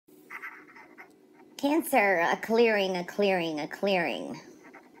Cancer, a clearing, a clearing, a clearing.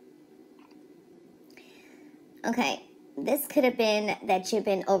 Okay, this could have been that you've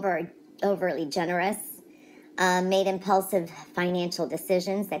been overly generous, made impulsive financial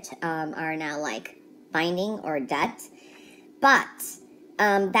decisions that are now like binding or debt. But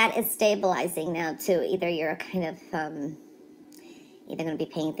that is stabilizing now too. Either you're kind of either going to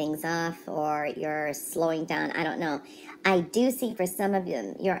be paying things off or you're slowing down. I don't know. I do see for some of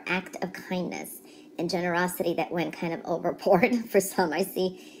you your act of kindness and generosity that went kind of overboard. For some, I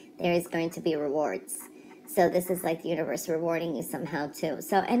see there is going to be rewards. So this is like the universe rewarding you somehow too.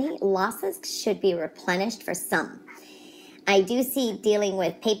 So any losses should be replenished for some. I do see dealing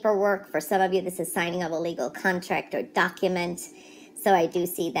with paperwork. For some of you, this is signing of a legal contract or document. So I do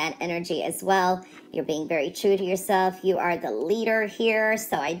see that energy as well. You're being very true to yourself. You are the leader here.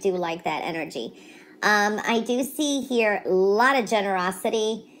 So I do like that energy. I do see here a lot of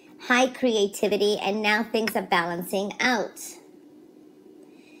generosity, high creativity, and now things are balancing out.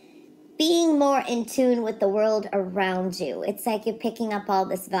 Being more in tune with the world around you. It's like you're picking up all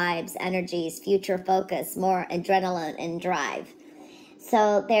this vibes, energies, future focus, more adrenaline and drive.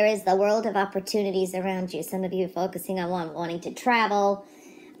 So there is the world of opportunities around you. Some of you are focusing on wanting to travel.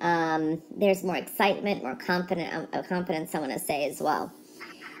 There's more excitement, more confidence, I want to say as well.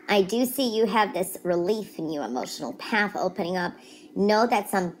 I do see you have this relief in you, emotional path opening up. Know that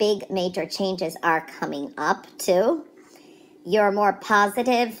some big major changes are coming up too. You're more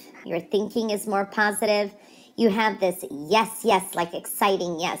positive. Your thinking is more positive. You have this yes, yes, like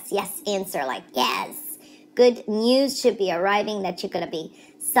exciting yes, yes answer, like yes. Good news should be arriving that you're going to be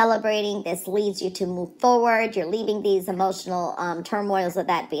celebrating. This leads you to move forward. You're leaving these emotional turmoils of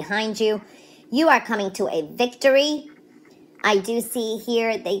that behind you. You are coming to a victory. I do see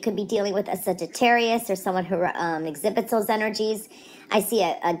here that you could be dealing with a Sagittarius or someone who exhibits those energies. I see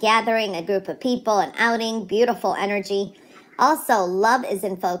a gathering, a group of people, an outing, beautiful energy. Also, love is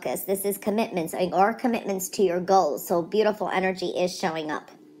in focus. This is commitments or commitments to your goals. So beautiful energy is showing up.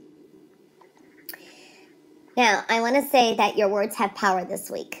 Now, I want to say that your words have power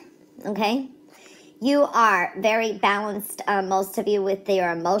this week, okay? You are very balanced, most of you, with your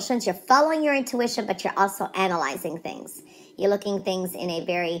emotions. You're following your intuition, but you're also analyzing things. You're looking things in a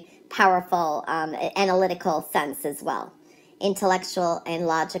very powerful, analytical sense as well. Intellectual and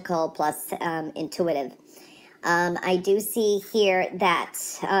logical plus intuitive. I do see here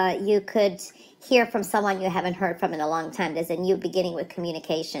that you could hear from someone you haven't heard from in a long time. There's a new beginning with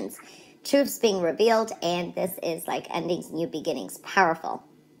communications. Truths being revealed, and this is like endings, new beginnings. Powerful.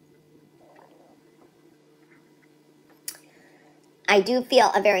 I do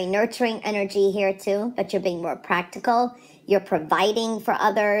feel a very nurturing energy here too, but you're being more practical. You're providing for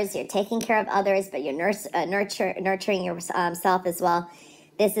others. You're taking care of others, but you're nurturing yourself as well.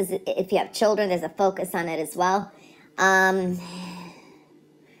 This is, if you have children, there's a focus on it as well.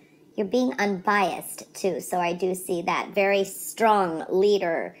 You're being unbiased too, so I do see that. Very strong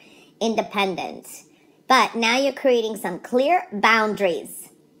leader, independent. But now you're creating some clear boundaries.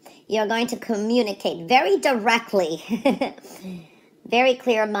 You're going to communicate very directly. Very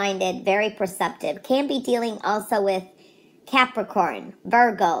clear-minded, very perceptive. Can be dealing also with Capricorn,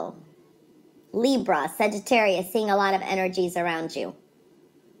 Virgo, Libra, Sagittarius, seeing a lot of energies around you.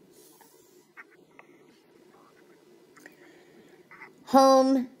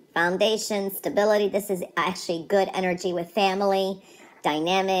 Home, foundation, stability. This is actually good energy with family,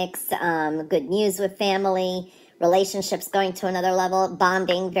 dynamics, good news with family, relationships going to another level,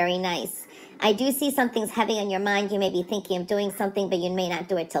 bonding, very nice. I do see something's heavy on your mind. You may be thinking of doing something, but you may not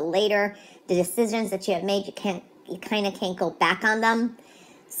do it till later. The decisions that you have made, you kind of can't go back on them.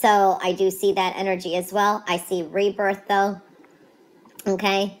 So I do see that energy as well. I see rebirth though.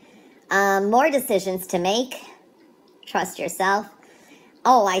 Okay. More decisions to make. Trust yourself.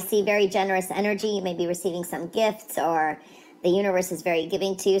 Oh, I see very generous energy. You may be receiving some gifts, or the universe is very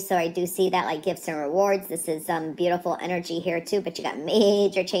giving to you. So I do see that, like gifts and rewards. This is beautiful energy here too, but you got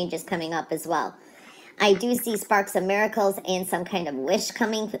major changes coming up as well. I do see sparks of miracles and some kind of wish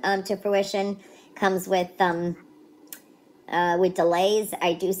coming to fruition. Comes with delays.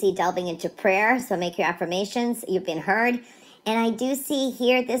 I do see delving into prayer. So make your affirmations. You've been heard. And I do see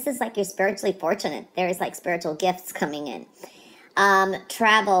here, this is like you're spiritually fortunate. There's like spiritual gifts coming in.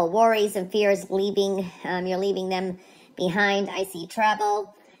 Travel, worries and fears leaving. You're leaving them behind. I see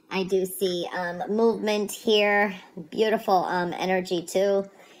travel. I do see movement here. Beautiful energy too.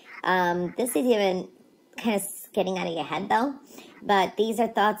 This is even kind of getting out of your head though. But these are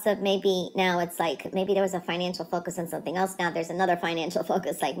thoughts of maybe now it's like maybe there was a financial focus on something else. Now there's another financial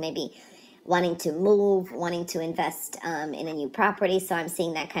focus, like maybe wanting to move, wanting to invest in a new property. So I'm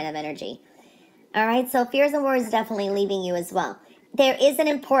seeing that kind of energy. All right, so fears and worries definitely leaving you as well. There is an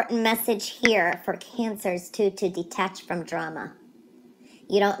important message here for Cancers too, to detach from drama.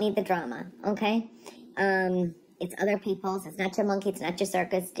 You don't need the drama, okay? It's other people's. It's not your monkey. It's not your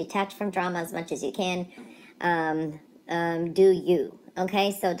circus. Detach from drama as much as you can. Do you,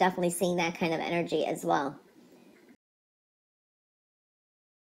 okay? So definitely seeing that kind of energy as well.